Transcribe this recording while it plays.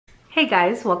Hey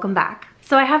guys, welcome back.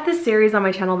 So I have this series on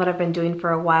my channel that I've been doing for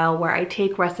a while where I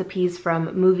take recipes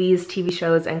from movies, TV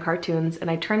shows, and cartoons and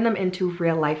I turn them into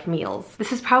real life meals.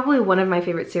 This is probably one of my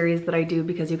favorite series that I do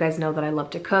because you guys know that I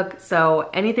love to cook. So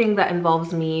anything that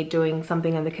involves me doing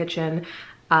something in the kitchen,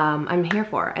 I'm here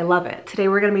for. I love it. Today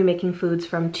we're gonna be making foods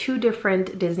from 2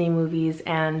 different Disney movies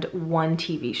and 1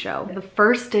 TV show. The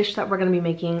first dish that we're gonna be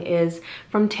making is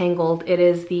from Tangled. It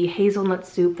is the hazelnut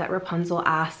soup that Rapunzel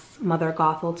asks Mother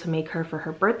Gothel to make her for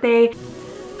her birthday.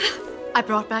 I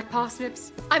brought back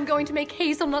parsnips. I'm going to make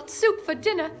hazelnut soup for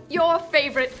dinner. Your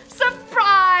favorite.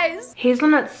 Surprise!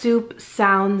 Hazelnut soup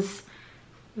sounds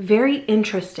very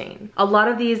interesting. A lot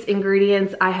of these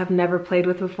ingredients I have never played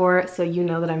with before, so you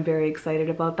know that I'm very excited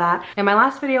about that. In my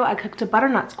last video, I cooked a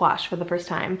butternut squash for the first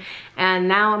time, and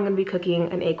now I'm gonna be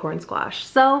cooking an acorn squash.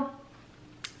 So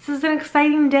this is an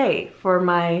exciting day for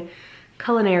my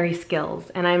culinary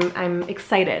skills, and I'm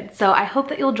excited. So I hope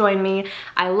that you'll join me.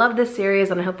 I love this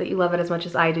series and I hope that you love it as much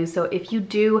as I do. So if you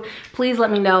do, please let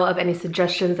me know of any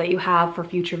suggestions that you have for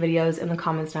future videos in the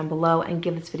comments down below, and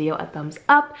give this video a thumbs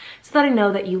up so that I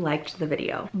know that you liked the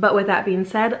video. But with that being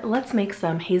said, let's make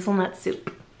some hazelnut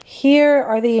soup. Here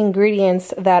are the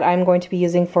ingredients that I'm going to be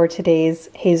using for today's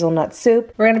hazelnut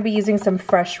soup. We're going to be using some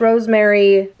fresh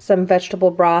rosemary, some vegetable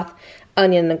broth,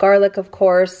 onion and garlic, of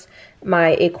course,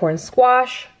 my acorn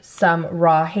squash, some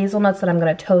raw hazelnuts that I'm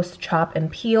gonna toast, chop,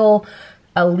 and peel,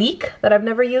 a leek that I've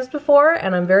never used before,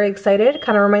 and I'm very excited.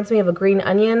 Kind of reminds me of a green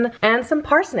onion, and some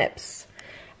parsnips.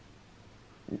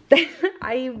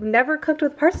 I've never cooked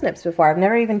with parsnips before. I've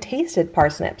never even tasted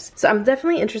parsnips. So I'm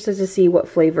definitely interested to see what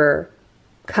flavor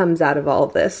comes out of all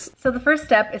of this. So the first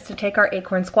step is to take our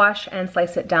acorn squash and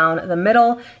slice it down the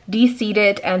middle, de-seed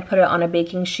it, and put it on a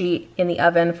baking sheet in the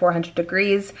oven, 400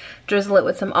 degrees. Drizzle it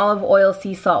with some olive oil,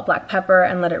 sea salt, black pepper,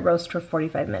 and let it roast for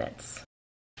 45 minutes.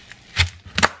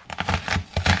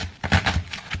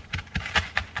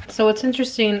 So what's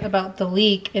interesting about the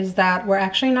leek is that we're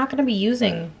actually not going to be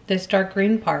using this dark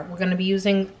green part. We're going to be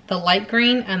using the light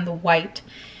green and the white,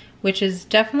 which is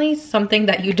definitely something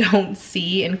that you don't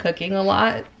see in cooking a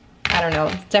lot. I don't know,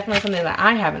 it's definitely something that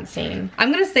I haven't seen.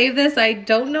 I'm gonna save this. I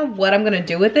don't know what I'm gonna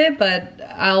do with it, but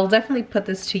I'll definitely put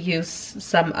this to use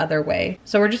some other way.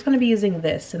 So we're just gonna be using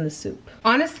this in the soup.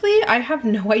 Honestly, I have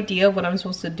no idea what I'm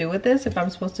supposed to do with this, if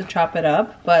I'm supposed to chop it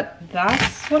up, but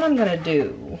that's what I'm gonna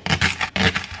do.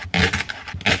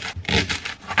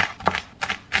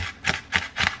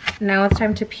 Now it's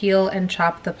time to peel and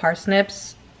chop the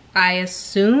parsnips. I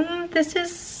assume this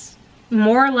is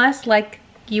more or less like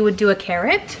you would do a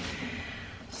carrot.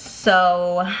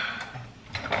 So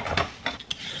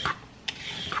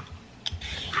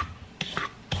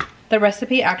the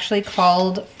recipe actually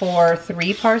called for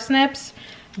 3 parsnips,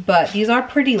 but these are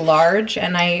pretty large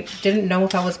and I didn't know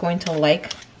if I was going to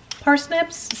like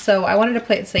parsnips, so I wanted to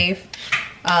play it safe.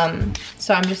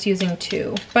 So I'm just using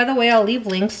 2. By the way, I'll leave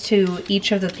links to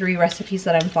each of the 3 recipes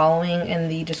that I'm following in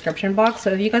the description box. So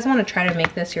if you guys want to try to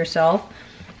make this yourself,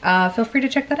 feel free to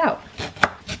check that out.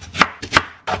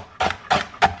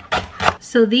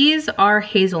 So these are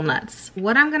hazelnuts.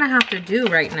 What I'm gonna have to do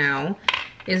right now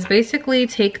is basically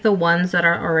take the ones that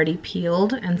are already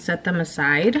peeled and set them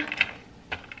aside,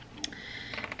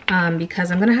 because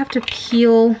I'm gonna have to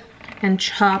peel and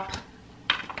chop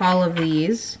all of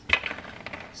these.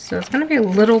 So it's gonna be a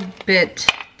little bit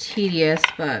tedious,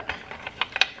 but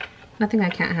nothing I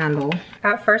can't handle.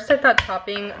 At first I thought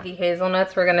chopping the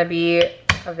hazelnuts were gonna be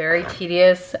a very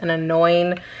tedious and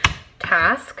annoying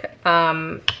task,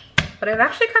 but I've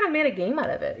actually kind of made a game out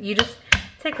of it. You just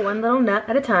take one little nut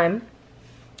at a time,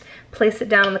 place it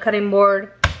down on the cutting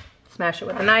board, smash it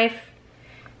with a knife,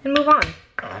 and move on.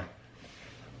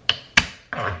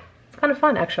 It's kind of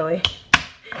fun, actually.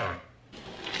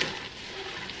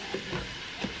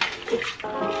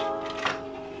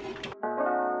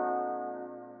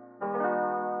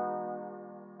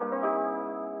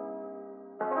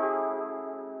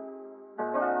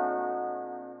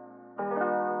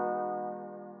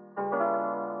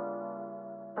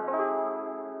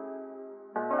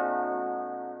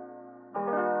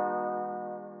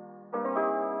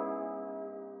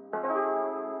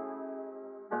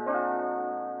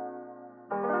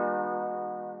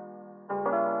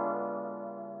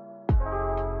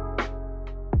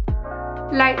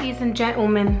 Ladies and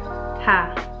gentlemen,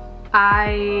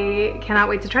 I cannot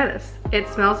wait to try this. It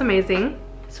smells amazing.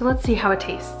 So let's see how it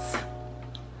tastes.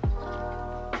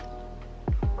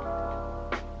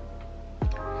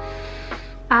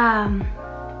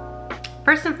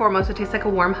 First and foremost, it tastes like a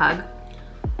warm hug.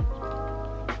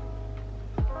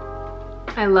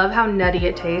 I love how nutty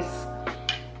it tastes.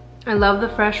 I love the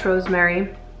fresh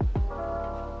rosemary.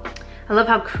 I love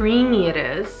how creamy it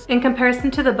is. In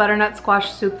comparison to the butternut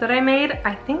squash soup that I made,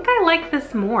 I think I like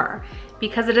this more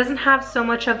because it doesn't have so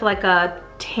much of like a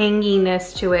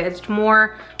tanginess to it. It's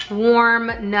more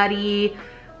warm, nutty,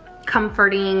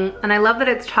 comforting, and I love that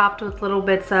it's topped with little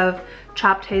bits of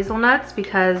chopped hazelnuts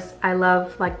because I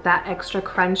love like that extra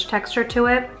crunch texture to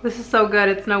it. This is so good.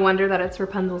 It's no wonder that it's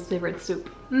Rapunzel's favorite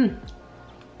soup.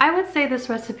 I would say this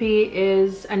recipe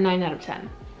is a 9 out of 10.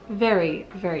 Very,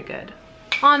 very good.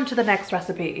 On to the next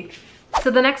recipe. So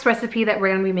the next recipe that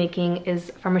we're gonna be making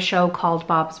is from a show called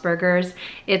Bob's Burgers.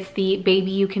 It's the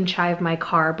Baby You Can Chive My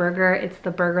Car burger. It's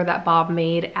the burger that Bob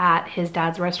made at his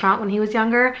dad's restaurant when he was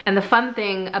younger. And the fun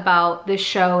thing about this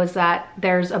show is that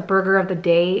there's a burger of the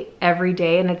day every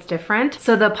day and it's different.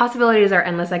 So the possibilities are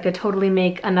endless. I could totally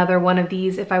make another one of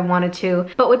these if I wanted to.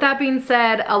 But with that being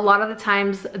said, a lot of the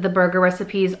times the burger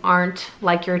recipes aren't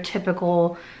like your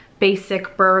typical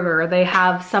basic burger. They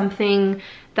have something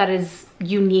that is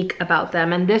unique about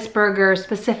them, and this burger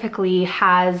specifically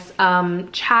has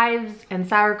chives and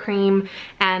sour cream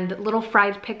and little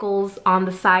fried pickles on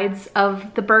the sides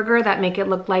of the burger that make it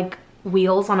look like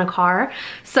wheels on a car.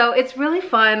 So it's really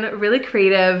fun, really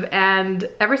creative, and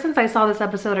ever since I saw this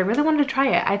episode I really wanted to try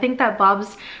it. I think that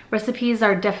Bob's recipes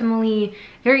are definitely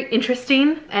very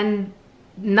interesting and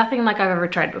nothing like I've ever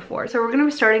tried before. So we're gonna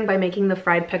be starting by making the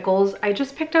fried pickles. I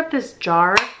just picked up this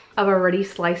jar of already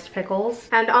sliced pickles,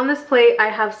 and on this plate I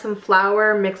have some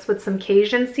flour mixed with some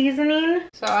Cajun seasoning.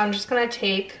 So I'm just gonna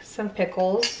take some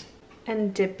pickles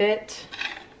and dip it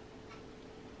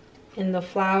in the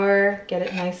flour, get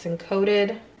it nice and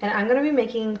coated. And I'm gonna be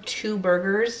making 2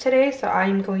 burgers today, so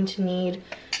I'm going to need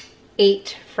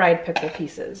 8 fried pickle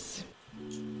pieces.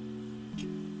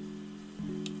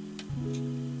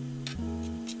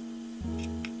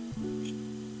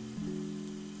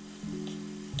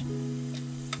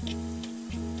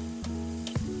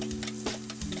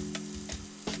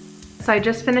 So I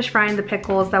just finished frying the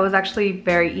pickles. That was actually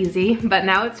very easy, but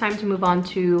now it's time to move on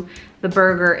to the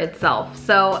burger itself.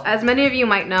 So as many of you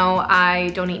might know, I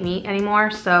don't eat meat anymore,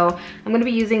 so I'm gonna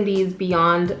be using these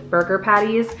Beyond burger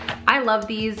patties. I love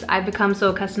these. I've become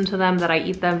so accustomed to them that I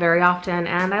eat them very often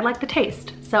and I like the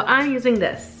taste. So I'm using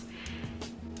this.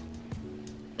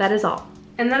 That is all.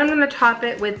 And then I'm gonna top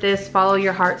it with this Follow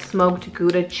Your Heart smoked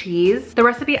Gouda cheese. The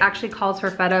recipe actually calls for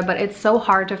feta, but it's so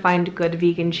hard to find good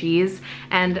vegan cheese.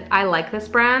 And I like this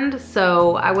brand,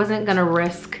 so I wasn't gonna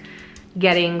risk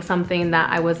getting something that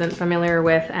I wasn't familiar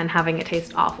with and having it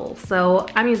taste awful. So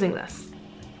I'm using this.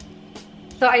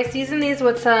 So I season these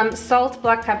with some salt,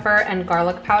 black pepper, and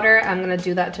garlic powder. I'm gonna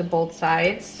do that to both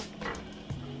sides.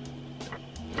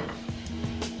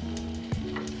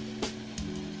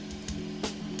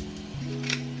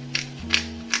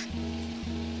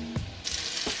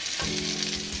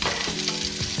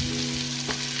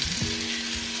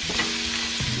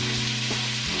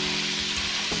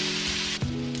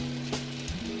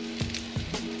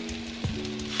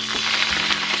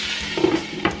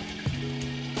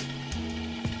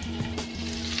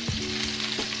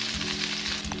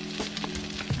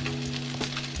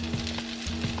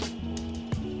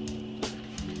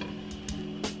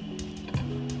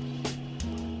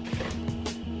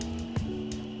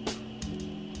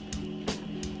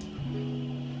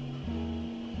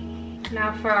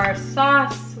 Now for our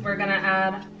sauce, we're gonna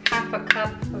add half a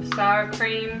cup of sour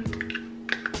cream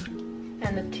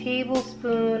and a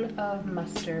tablespoon of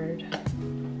mustard.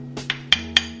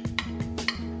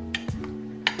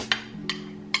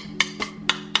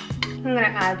 I'm gonna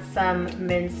add some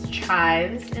minced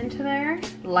chives into there.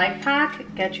 Life hack,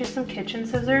 get you some kitchen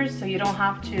scissors so you don't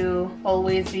have to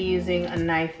always be using a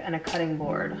knife and a cutting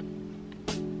board.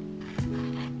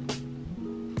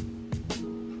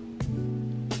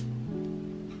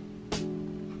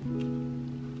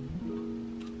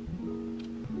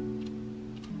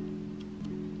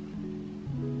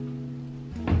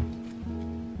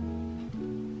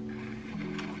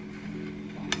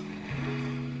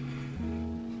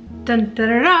 Dun, da,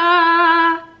 da,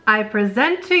 da. I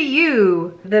present to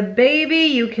you the Baby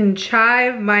You Can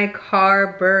Chive My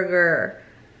Car burger.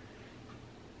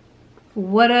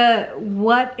 What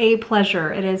a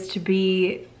pleasure it is to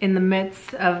be in the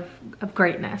midst of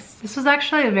greatness. This was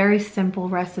actually a very simple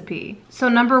recipe. So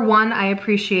number 1, I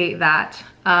appreciate that.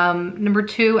 Number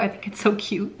 2, I think it's so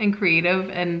cute and creative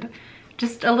and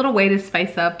just a little way to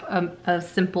spice up a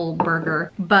simple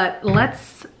burger. But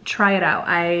let's try it out.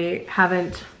 I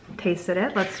haven't tasted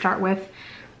it. Let's start with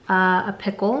a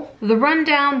pickle. The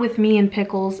rundown with me and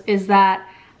pickles is that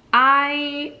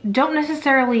I don't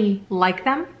necessarily like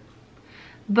them,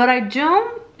 but I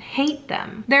don't hate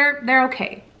them. They're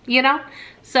okay, you know?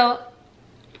 So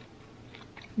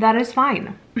that is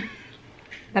fine.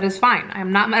 That is fine.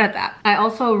 I'm not mad at that. I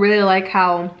also really like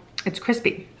how it's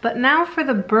crispy. But now for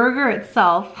the burger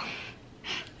itself,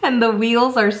 and the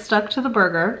wheels are stuck to the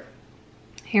burger.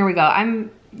 Here we go.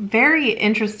 I'm very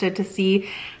interested to see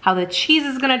how the cheese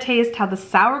is gonna taste, how the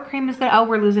sour cream is gonna, oh,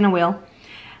 we're losing a wheel.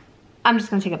 I'm just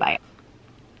gonna take a bite.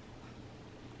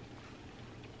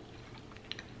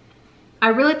 I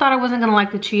really thought I wasn't gonna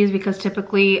like the cheese because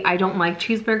typically I don't like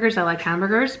cheeseburgers, I like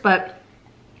hamburgers, but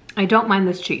I don't mind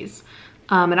this cheese.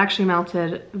 It actually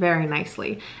melted very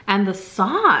nicely. And the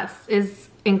sauce is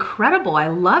incredible, I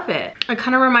love it. It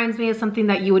kind of reminds me of something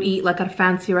that you would eat like at a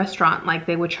fancy restaurant. Like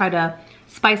they would try to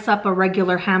spice up a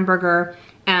regular hamburger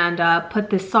and put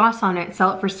this sauce on it,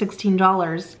 sell it for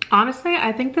 $16. Honestly,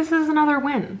 I think this is another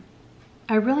win.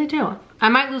 I really do. I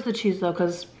might lose the cheese though,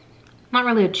 because I'm not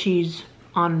really a cheese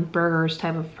on burgers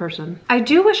type of person. I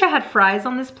do wish I had fries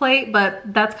on this plate, but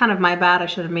that's kind of my bad. I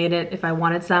should have made it if I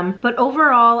wanted some. But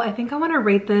overall, I think I want to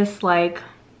rate this like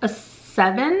a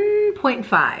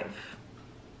 7.5.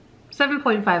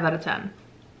 7.5 out of 10.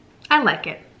 I like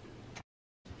it.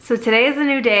 So today is a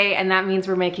new day, and that means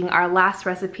we're making our last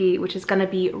recipe, which is gonna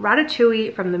be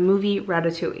ratatouille from the movie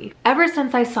Ratatouille. Ever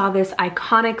since I saw this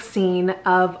iconic scene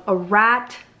of a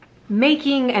rat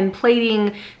making and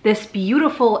plating this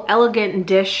beautiful, elegant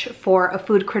dish for a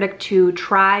food critic to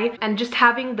try, and just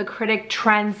having the critic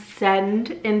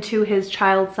transcend into his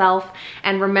child self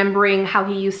and remembering how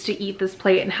he used to eat this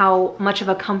plate and how much of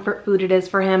a comfort food it is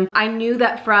for him. I knew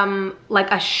that from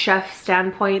like a chef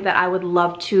standpoint that I would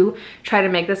love to try to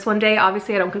make this one day.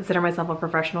 Obviously, I don't consider myself a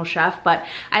professional chef, but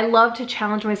I love to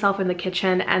challenge myself in the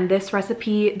kitchen, and this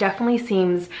recipe definitely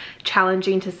seems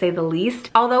challenging to say the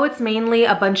least. Although it's mainly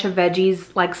a bunch of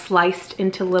veggies like sliced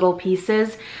into little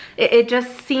pieces, it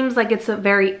just seems like it's a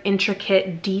very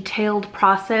intricate, detailed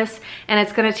process, and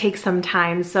it's gonna take some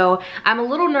time. So I'm a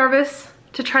little nervous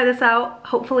to try this out.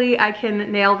 Hopefully I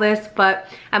can nail this, but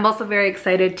I'm also very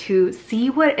excited to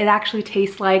see what it actually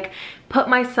tastes like, put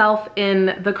myself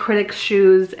in the critic's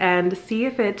shoes, and see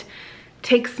if it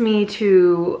takes me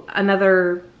to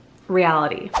another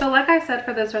reality. So like I said,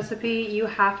 for this recipe, you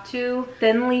have to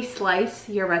thinly slice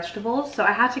your vegetables. So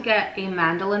I had to get a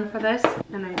mandolin for this,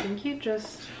 and I think you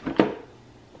just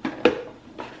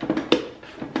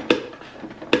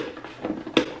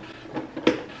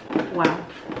wow,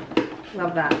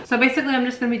 love that. So basically I'm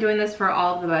just gonna be doing this for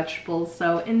all of the vegetables,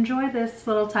 so enjoy this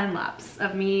little time lapse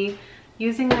of me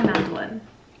using my mandolin.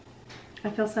 I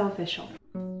feel so official.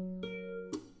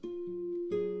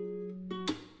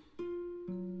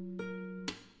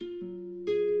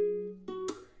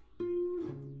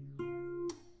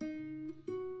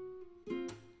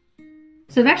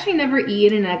 So I've actually never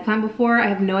eaten an eggplant before. I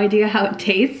have no idea how it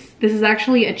tastes. This is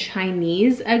actually a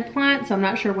Chinese eggplant, so I'm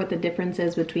not sure what the difference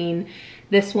is between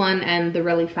this one and the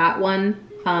really fat one,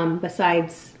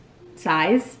 besides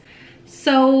size.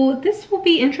 So this will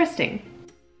be interesting.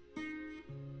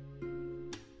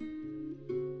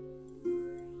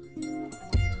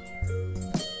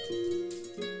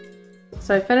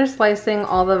 So I finished slicing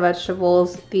all the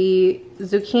vegetables. The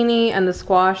zucchini and the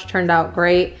squash turned out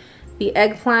great. The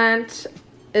eggplant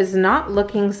is not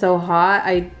looking so hot.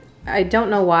 I don't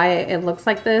know why it looks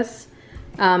like this.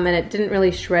 And it didn't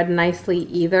really shred nicely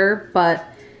either, but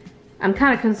I'm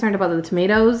kind of concerned about the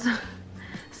tomatoes.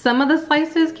 Some of the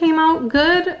slices came out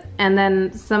good, and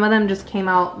then some of them just came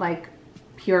out like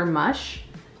pure mush.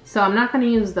 So I'm not gonna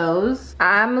use those.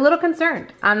 I'm a little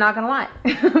concerned, I'm not gonna lie.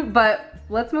 But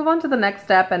let's move on to the next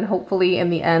step, and hopefully in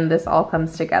the end this all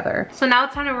comes together. So now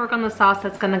it's time to work on the sauce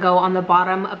that's gonna go on the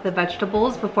bottom of the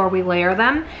vegetables before we layer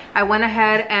them. I went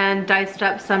ahead and diced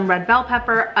up some red bell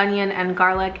pepper, onion, and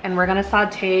garlic, and we're gonna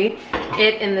saute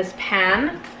it in this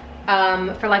pan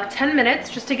for like 10 minutes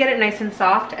just to get it nice and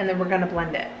soft, and then we're gonna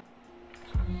blend it.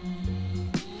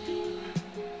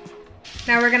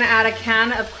 Now we're gonna add a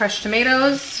can of crushed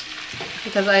tomatoes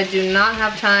because I do not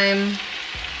have time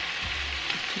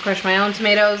to crush my own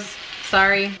tomatoes,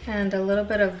 sorry. And a little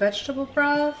bit of vegetable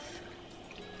broth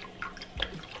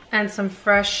and some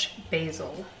fresh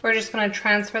basil. We're just gonna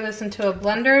transfer this into a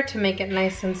blender to make it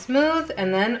nice and smooth,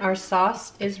 and then our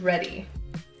sauce is ready.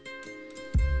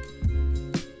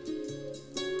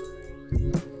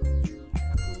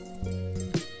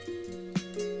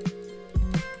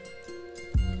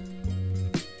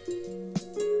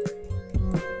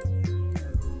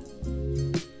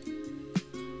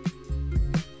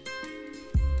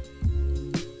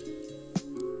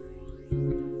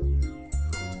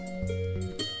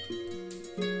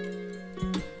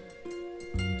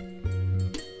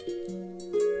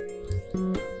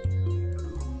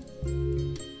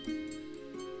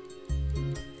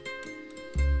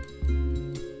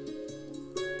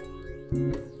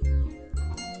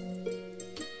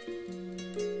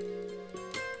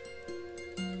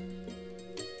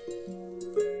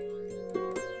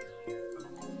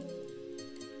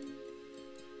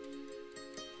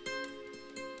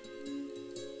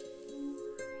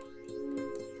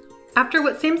 After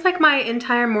what seems like my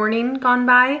entire morning gone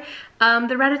by,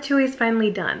 the ratatouille is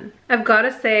finally done. I've got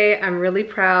to say I'm really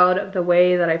proud of the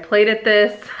way that I plated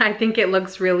this. I think it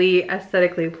looks really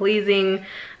aesthetically pleasing.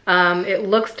 It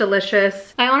looks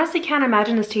delicious. I honestly can't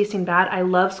imagine this tasting bad. I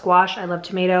love squash, I love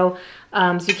tomato,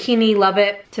 zucchini, love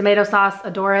it. Tomato sauce,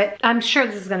 adore it. I'm sure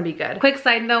this is gonna be good. Quick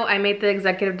side note, I made the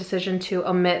executive decision to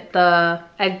omit the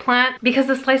eggplant because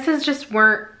the slices just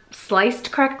weren't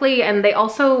sliced correctly, and they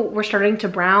also were starting to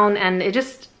brown, and it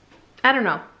just, I don't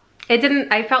know.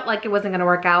 I felt like it wasn't gonna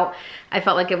work out. I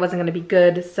felt like it wasn't gonna be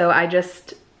good, so I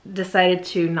just decided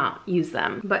to not use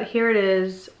them. But here it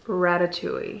is,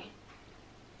 ratatouille.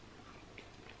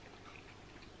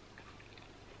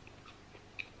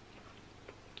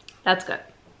 That's good.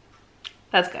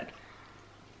 That's good.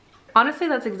 Honestly,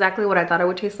 that's exactly what I thought it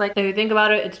would taste like. If you think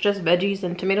about it, it's just veggies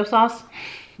and tomato sauce.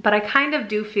 But I kind of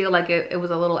do feel like it was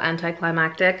a little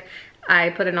anticlimactic. I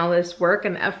put in all this work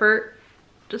and effort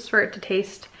just for it to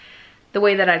taste the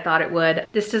way that I thought it would.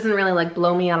 This doesn't really like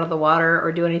blow me out of the water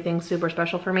or do anything super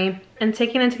special for me. And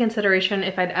taking into consideration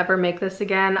if I'd ever make this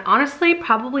again, honestly,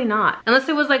 probably not. Unless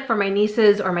it was like for my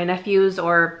nieces or my nephews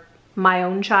or my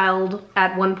own child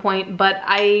at one point, but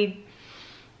I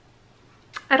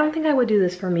don't think I would do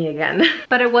this for me again.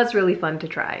 But it was really fun to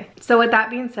try. So with that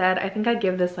being said, I think I'd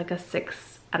give this like a 6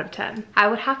 out of 10. I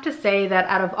would have to say that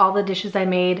out of all the dishes I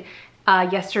made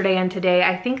yesterday and today,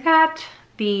 I think that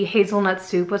the hazelnut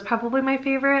soup was probably my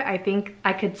favorite. I think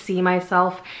I could see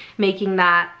myself making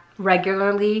that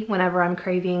regularly whenever I'm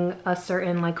craving a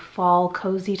certain like fall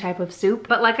cozy type of soup.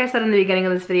 But like I said in the beginning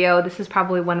of this video, this is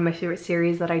probably one of my favorite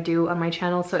series that I do on my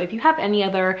channel. So if you have any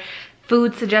other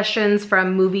food suggestions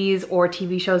from movies or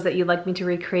TV shows that you'd like me to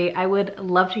recreate, I would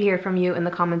love to hear from you in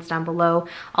the comments down below.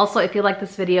 Also, if you like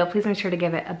this video, please make sure to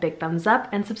give it a big thumbs up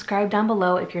and subscribe down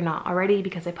below if you're not already,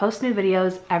 because I post new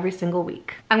videos every single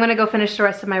week. I'm gonna go finish the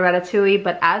rest of my ratatouille,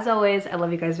 but as always, I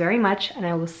love you guys very much and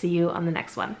I will see you on the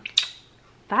next one.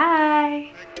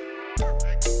 Bye.